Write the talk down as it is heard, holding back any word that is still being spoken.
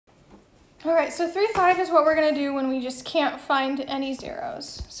All right, so 3-5 is what we're going to do when we just can't find any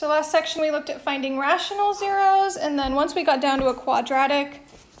zeros. So last section we looked at finding rational zeros, and then once we got down to a quadratic,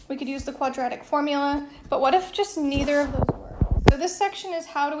 we could use the quadratic formula. But what if just neither of those work? So this section is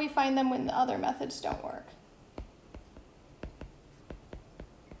how do we find them when the other methods don't work?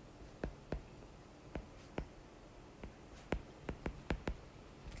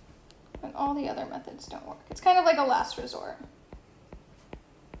 When all the other methods don't work. It's kind of like a last resort.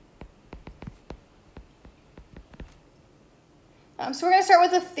 So we're going to start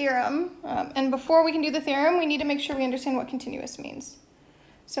with a theorem, and before we can do the theorem, we need to make sure we understand what continuous means.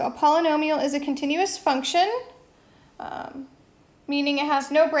 So a polynomial is a continuous function, meaning it has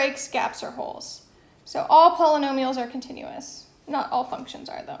no breaks, gaps, or holes. So all polynomials are continuous. Not all functions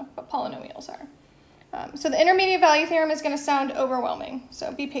are, though, but polynomials are. So the intermediate value theorem is going to sound overwhelming,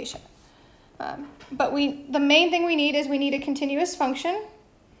 so be patient. But the main thing we need is we need a continuous function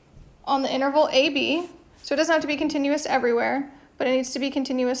on the interval AB. So it doesn't have to be continuous everywhere, but it needs to be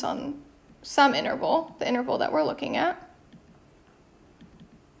continuous on some interval, the interval that we're looking at.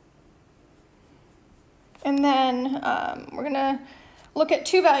 And then we're going to look at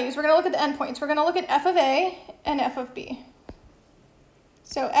two values. We're going to look at the endpoints. We're going to look at f of A and f of B.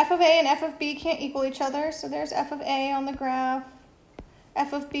 So f of A and f of B can't equal each other, so there's f of A on the graph.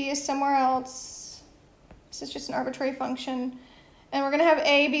 F of B is somewhere else. This is just an arbitrary function. And we're going to have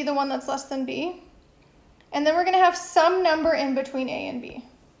A be the one that's less than B. And then we're going to have some number in between A and B.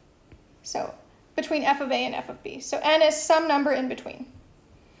 So between f of A and f of B. So n is some number in between.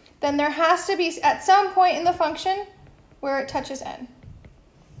 Then there has to be at some point in the function where it touches n.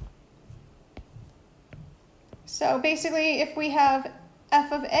 So basically if we have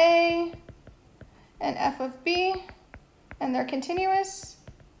f of A and f of B and they're continuous,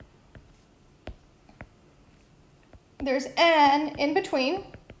 there's n in between.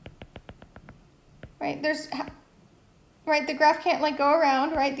 Right, the graph can't like go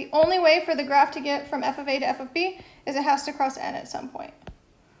around, right? The only way for the graph to get from f of A to f of B is it has to cross n at some point.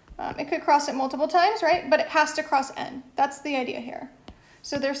 It could cross it multiple times, right? But it has to cross n. That's the idea here.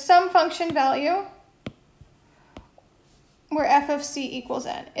 So there's some function value where f of c equals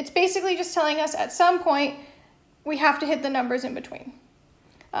n. It's basically just telling us at some point we have to hit the numbers in between.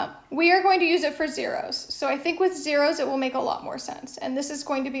 We are going to use it for zeros. So I think with zeros it will make a lot more sense. And this is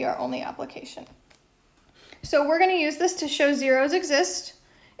going to be our only application. So we're going to use this to show zeros exist.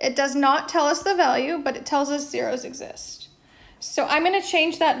 It does not tell us the value, but it tells us zeros exist. So I'm going to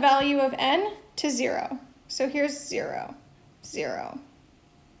change that value of n to 0. So here's 0, 0.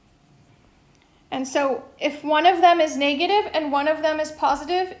 And so if one of them is negative and one of them is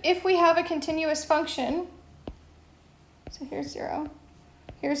positive, if we have a continuous function, so here's 0,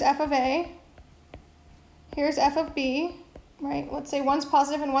 here's f of A, here's f of B, right? Let's say one's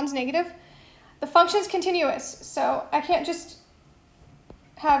positive and one's negative. The function's continuous, so I can't just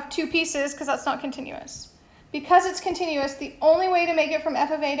have two pieces because that's not continuous. Because it's continuous, the only way to make it from f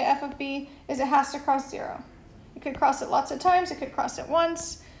of A to f of B is it has to cross 0. It could cross it lots of times, it could cross it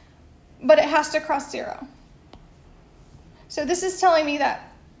once, but it has to cross 0. So this is telling me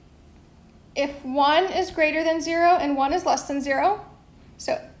that if 1 is greater than 0 and 1 is less than 0,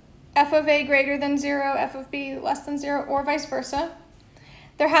 so f of A greater than 0, f of B less than 0, or vice versa,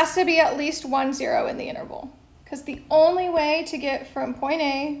 there has to be at least 1 0 in the interval, because the only way to get from point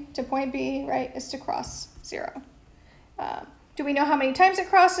A to point B, right, is to cross 0. Do we know how many times it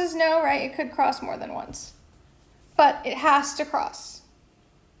crosses? No, right? It could cross more than once, but it has to cross.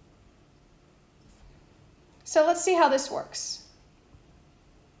 So let's see how this works.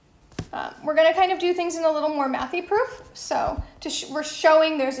 We're going to kind of do things in a little more mathy proof. So we're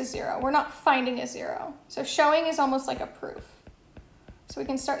showing there's a 0. We're not finding a 0. So showing is almost like a proof. So we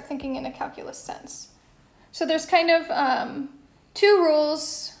can start thinking in a calculus sense. So there's kind of two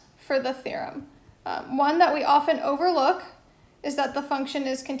rules for the theorem. One that we often overlook is that the function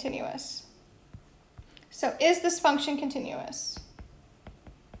is continuous. So is this function continuous?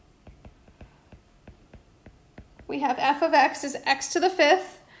 We have f of x is x to the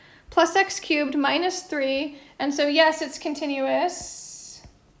 5th plus x cubed minus 3. And so yes, it's continuous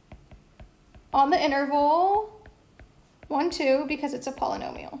on the interval 1, 2, because it's a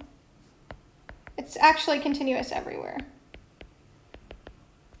polynomial. It's actually continuous everywhere.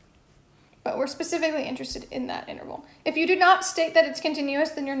 But we're specifically interested in that interval. If you do not state that it's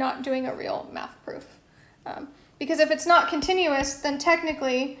continuous, then you're not doing a real math proof. Because if it's not continuous, then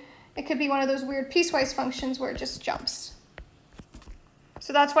technically it could be one of those weird piecewise functions where it just jumps.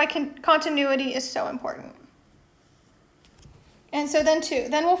 So that's why continuity is so important. And so then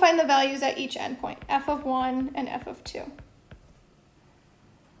we'll find the values at each endpoint, f of 1 and f of 2.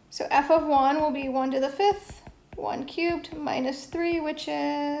 So f of 1 will be 1 to the 5th, 1 cubed, minus 3, which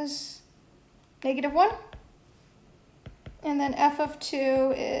is negative 1. And then f of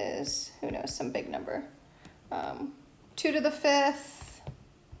 2 is, who knows, some big number. 2 to the 5th,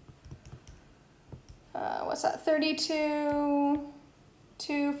 what's that, 32,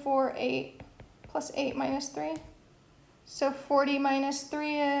 2, 4, 8, plus 8 minus 3. So 40 minus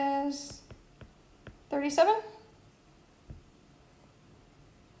 3 is 37.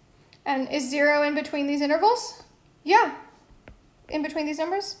 And is 0 in between these intervals? Yeah. In between these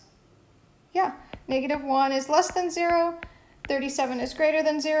numbers? Yeah. Negative 1 is less than 0. 37 is greater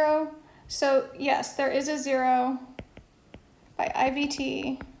than 0. So yes, there is a 0 by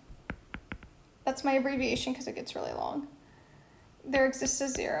IVT. That's my abbreviation because it gets really long. There exists a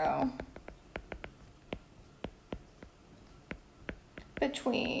 0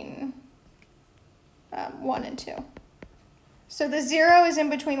 between 1 and 2. So the 0 is in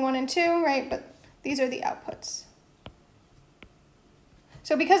between 1 and 2, right? But these are the outputs.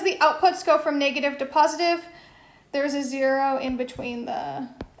 So because the outputs go from negative to positive, there's a 0 in between the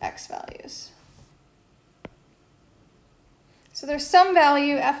x values. So there's some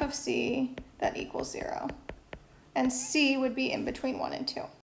value, f of c, that equals 0. And c would be in between 1 and 2.